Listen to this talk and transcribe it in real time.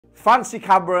Fancy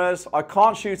cameras. I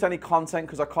can't shoot any content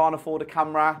because I can't afford a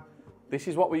camera. This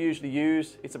is what we usually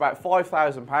use. It's about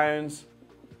 £5,000.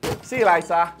 See you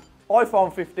later.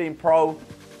 iPhone 15 Pro.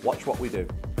 Watch what we do.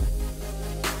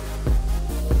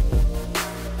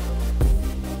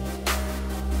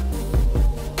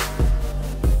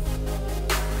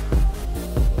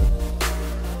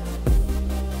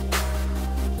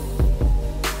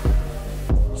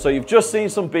 So you've just seen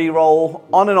some B-roll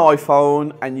on an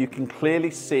iPhone and you can clearly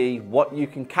see what you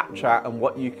can capture and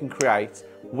what you can create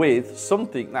with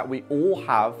something that we all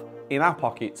have in our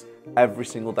pockets every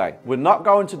single day. We're not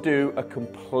going to do a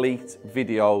complete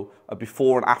video, a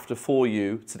before and after for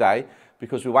you today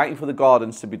because we're waiting for the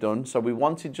gardens to be done. So we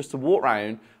wanted just to walk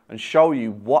around and show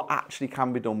you what actually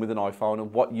can be done with an iPhone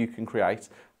and what you can create.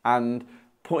 And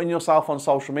putting yourself on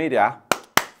social media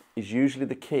is usually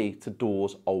the key to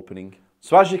doors opening.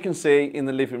 So as you can see in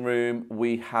the living room,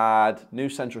 we had new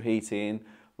central heating.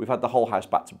 We've had the whole house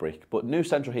back to brick, but new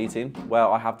central heating where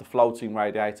I have the floating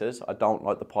radiators. I don't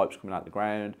like the pipes coming out the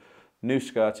ground. New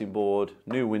skirting board,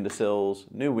 new windowsills,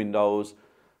 new windows,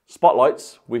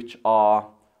 spotlights, which are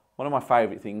one of my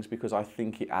favorite things because I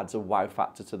think it adds a wow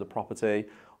factor to the property.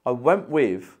 I went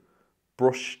with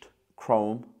brushed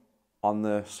chrome on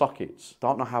the sockets.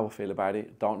 Don't know how I feel about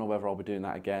it. Don't know whether I'll be doing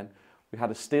that again. We had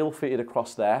a steel fitted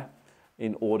across there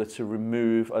in order to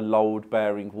remove a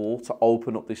load-bearing wall to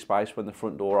open up this space when the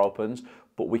front door opens.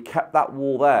 But we kept that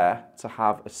wall there to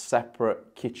have a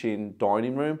separate kitchen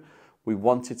dining room. We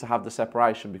wanted to have the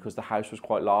separation because the house was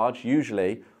quite large.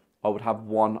 Usually, I would have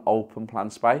one open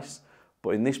plan space.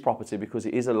 But in this property, because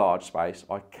it is a large space,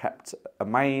 I kept a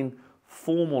main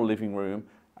formal living room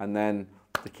and then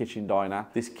the kitchen diner.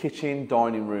 This kitchen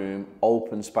dining room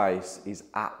open space is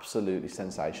absolutely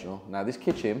sensational. Now, this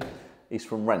kitchen is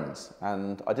from Wren's,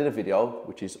 and I did a video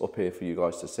which is up here for you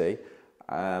guys to see,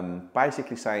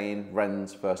 basically saying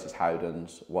Wren's versus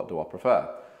Howden's, what do I prefer?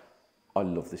 I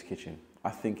love this kitchen. I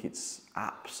think it's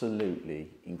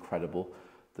absolutely incredible.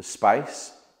 The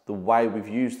space, the way we've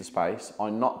used the space, I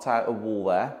knocked out a wall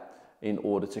there in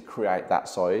order to create that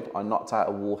side. I knocked out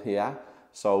a wall here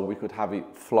so we could have it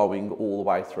flowing all the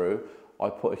way through. I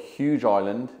put a huge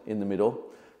island in the middle.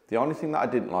 The only thing that I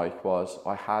didn't like was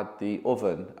I had the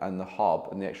oven and the hob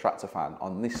and the extractor fan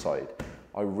on this side.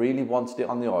 I really wanted it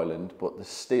on the island, but the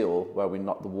steel where we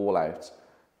knocked the wall out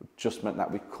just meant that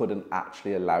we couldn't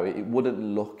actually allow it. It wouldn't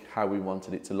look how we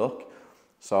wanted it to look.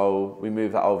 So we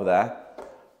moved that over there.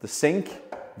 The sink,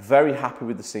 very happy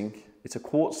with the sink. It's a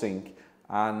quartz sink,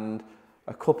 and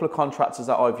a couple of contractors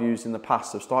that I've used in the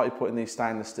past have started putting these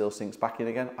stainless steel sinks back in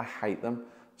again. I hate them.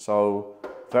 So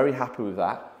very happy with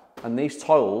that. And these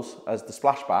tiles as the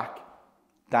splashback,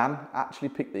 Dan actually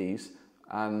picked these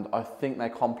and I think they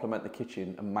complement the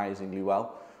kitchen amazingly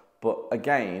well. But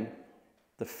again,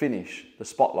 the finish, the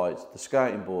spotlights, the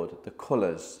skirting board, the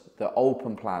colours, the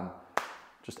open plan,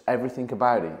 just everything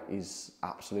about it is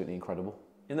absolutely incredible.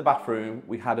 In the bathroom,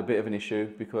 we had a bit of an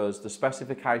issue because the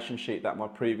specification sheet that my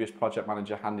previous project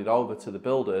manager handed over to the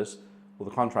builders or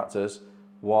the contractors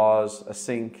was a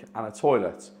sink and a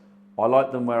toilet. I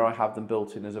like them where I have them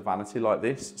built in as a vanity like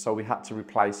this, so we had to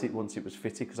replace it once it was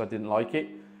fitted because I didn't like it.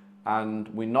 And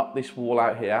we knocked this wall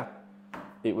out here.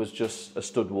 It was just a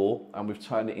stud wall and we've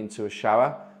turned it into a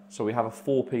shower. So we have a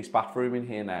 4-piece bathroom in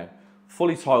here now,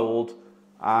 fully tiled,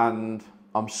 and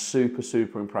I'm super,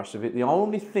 super impressed with it. The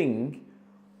only thing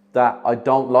that I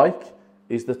don't like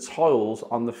is the tiles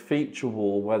on the feature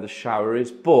wall where the shower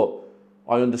is, but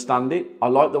I understand it. I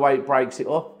like the way it breaks it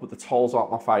up, but the tiles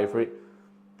aren't my favourite.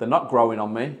 They're not growing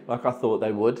on me like I thought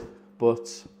they would,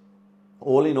 but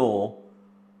all in all,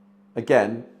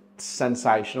 again,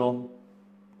 sensational.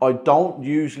 I don't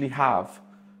usually have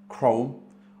chrome.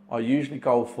 I usually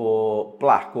go for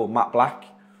black or matte black.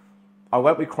 I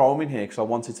went with chrome in here because I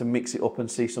wanted to mix it up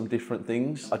and see some different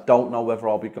things. I don't know whether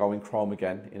I'll be going chrome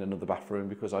again in another bathroom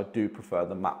because I do prefer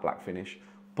the matte black finish,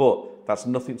 but that's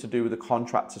nothing to do with the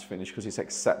contractor's finish because it's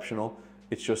exceptional.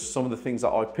 It's just some of the things that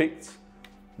I picked,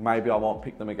 maybe I won't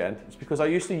pick them again. It's because I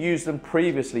used to use them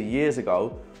previously years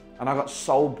ago and I got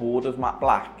so bored of matte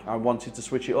black, I wanted to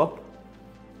switch it up.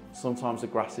 Sometimes the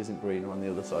grass isn't greener on the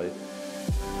other side.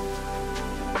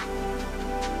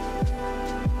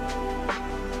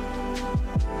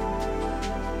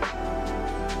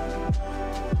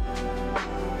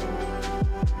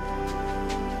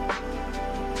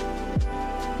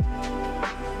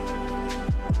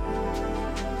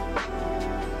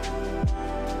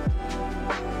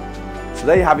 So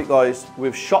there you have it, guys.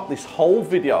 We've shot this whole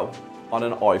video on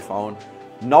an iPhone,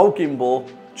 no gimbal,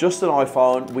 just an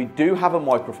iPhone. We do have a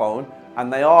microphone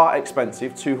and they are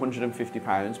expensive,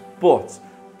 £250, but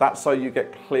That's so you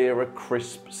get clearer,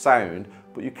 crisp sound,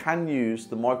 but you can use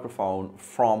the microphone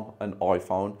from an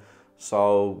iPhone.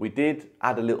 So we did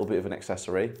add a little bit of an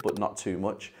accessory, but not too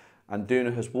much. And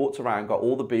Duna has walked around, got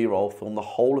all the B-roll, filmed the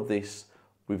whole of this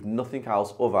with nothing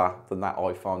else other than that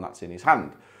iPhone that's in his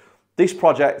hand. This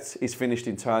project is finished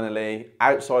internally.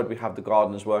 Outside we have the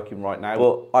gardeners working right now,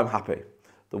 but I'm happy.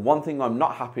 The one thing I'm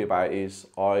not happy about is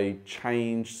I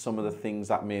changed some of the things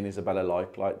that me and Isabella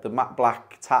like the matte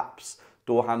black taps,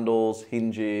 door handles,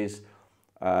 hinges,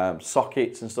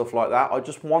 sockets and stuff like that. I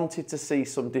just wanted to see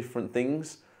some different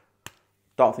things.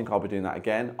 Don't think I'll be doing that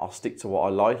again. I'll stick to what I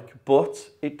like, but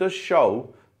it does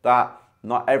show that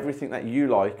not everything that you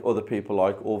like, other people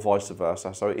like, or vice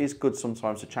versa. So it is good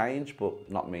sometimes to change, but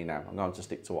not me now. I'm going to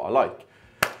stick to what I like.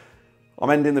 I'm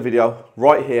ending the video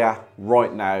right here,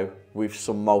 right now, with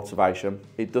some motivation.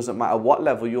 It doesn't matter what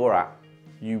level you're at,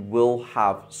 you will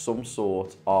have some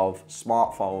sort of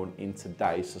smartphone in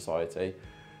today's society.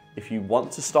 If you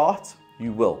want to start,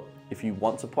 you will. If you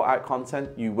want to put out content,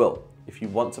 you will. If you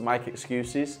want to make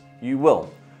excuses, you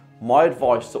will. My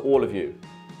advice to all of you,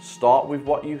 start with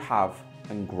what you have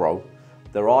and grow.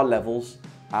 There are levels,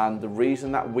 and the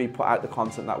reason that we put out the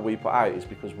content that we put out is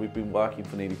because we've been working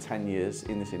for nearly 10 years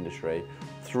in this industry,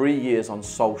 3 years on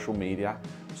social media.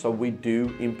 So we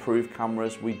do improve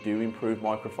cameras, we do improve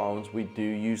microphones, we do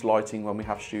use lighting when we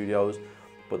have studios,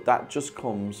 but that just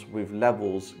comes with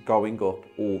levels going up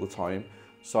all the time.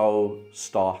 So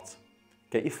start,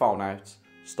 get your phone out,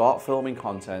 start filming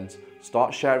content,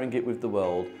 start sharing it with the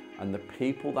world, and the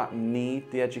people that need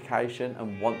the education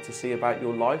and want to see about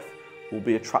your life will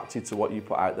be attracted to what you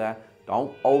put out there.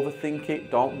 Don't overthink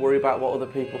it, don't worry about what other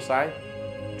people say,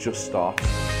 just start.